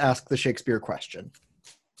except ask the Shakespeare question.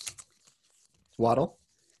 Waddle?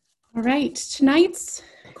 All right. Tonight's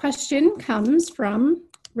question comes from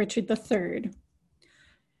Richard III.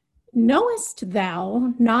 Knowest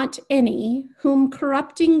thou not any whom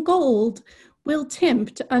corrupting gold will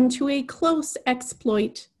tempt unto a close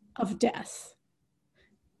exploit of death?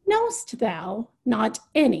 Knowest thou not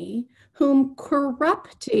any whom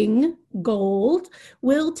corrupting gold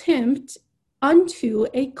will tempt unto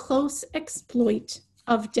a close exploit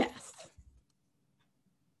of death?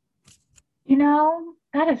 You know,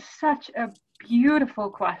 that is such a beautiful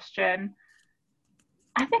question.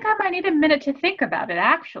 I think I might need a minute to think about it,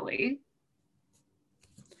 actually.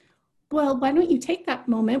 Well, why don't you take that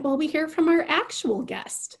moment while we hear from our actual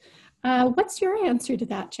guest? What's your answer to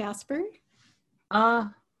that, Jasper?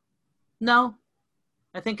 No.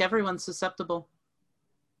 I think everyone's susceptible.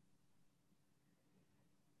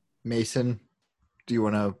 Mason, do you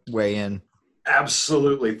want to weigh in?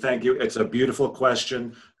 Absolutely. Thank you. It's a beautiful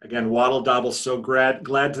question. Again, Waddle Daub, so glad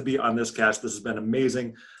to be on this cast. This has been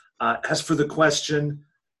amazing. As for the question,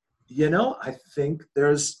 you know, I think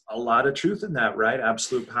there's a lot of truth in that, right?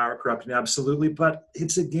 Absolute power corrupting, absolutely. But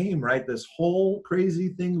it's a game, right? This whole crazy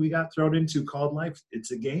thing we got thrown into called life,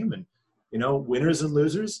 it's a game. And, you know, winners and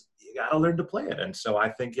losers, you got to learn to play it. And so I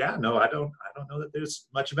think, I don't know that there's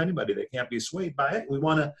much of anybody that can't be swayed by it. We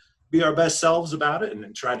want to be our best selves about it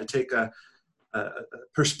and try to take a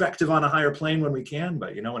perspective on a higher plane when we can.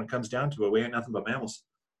 But, you know, when it comes down to it, we ain't nothing but mammals.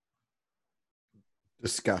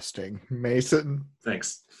 Disgusting. Mason?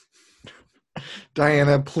 Thanks.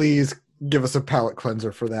 Diana, please give us a palate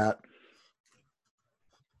cleanser for that.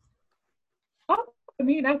 Oh, I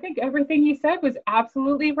mean, I think everything you said was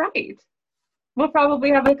absolutely right. We'll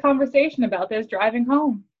probably have a conversation about this driving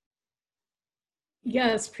home.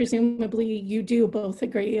 Yes, presumably you do both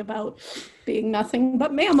agree about being nothing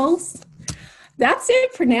but mammals. That's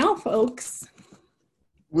it for now, folks.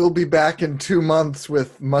 We'll be back in 2 months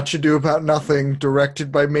with Much Ado About Nothing,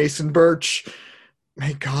 directed by Mason Birch.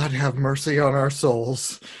 May God have mercy on our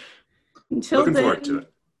souls. Until Looking then, forward to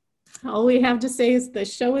it. All we have to say is the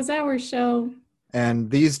show is our show. And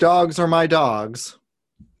these dogs are my dogs.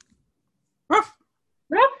 Ruff.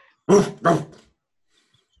 Ruff.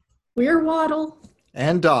 We're Waddle.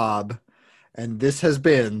 And Daub. And this has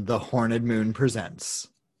been The Horned Moon Presents.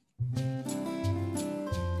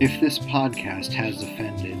 If this podcast has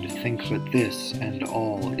offended, think but this and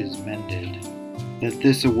all is mended. That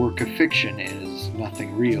this a work of fiction is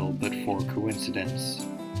nothing real but for coincidence.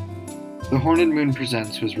 The Horned Moon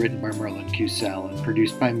Presents was written by Merlin Cusell and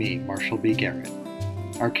produced by me, Marshall B. Garrett.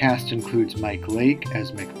 Our cast includes Mike Lake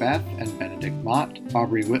as Macbeth and Benedict Mott,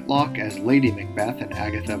 Aubrey Whitlock as Lady Macbeth and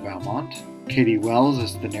Agatha Valmont, Katie Wells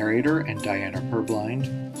as the narrator and Diana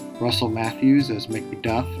Purblind, Russell Matthews as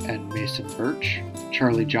Macduff and Mason Birch,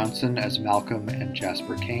 Charlie Johnson as Malcolm and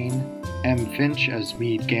Jasper Kane, M. Finch as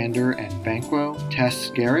Meade Gander and Banquo, Tess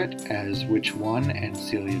Garrett as Witch 1 and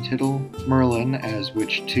Celia Tittle, Merlin as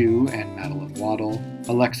Witch 2 and Madeline Waddle,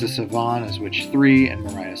 Alexis Savon as Witch 3 and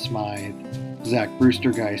Mariah Smythe, Zach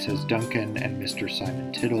Brewstergeist as Duncan and Mr.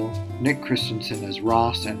 Simon Tittle, Nick Christensen as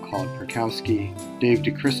Ross and Claude Perkowski, Dave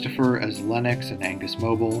DeChristopher as Lennox and Angus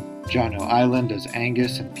Mobile, John O'Island as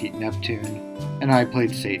Angus and Pete Neptune, and I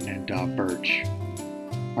played Satan and Daub Birch.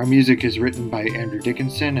 Our music is written by Andrew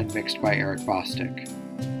Dickinson and mixed by Eric Bostic.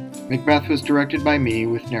 Macbeth was directed by me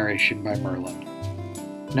with narration by Merlin.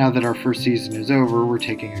 Now that our first season is over, we're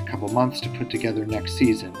taking a couple months to put together next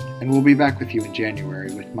season, and we'll be back with you in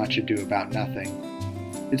January with Much Ado About Nothing.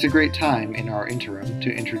 It's a great time in our interim to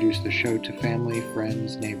introduce the show to family,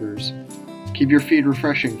 friends, neighbors. Keep your feed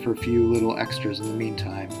refreshing for a few little extras in the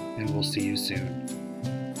meantime, and we'll see you soon.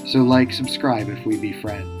 So like, subscribe if we be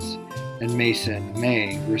friends, and Mason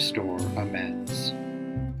may restore amends.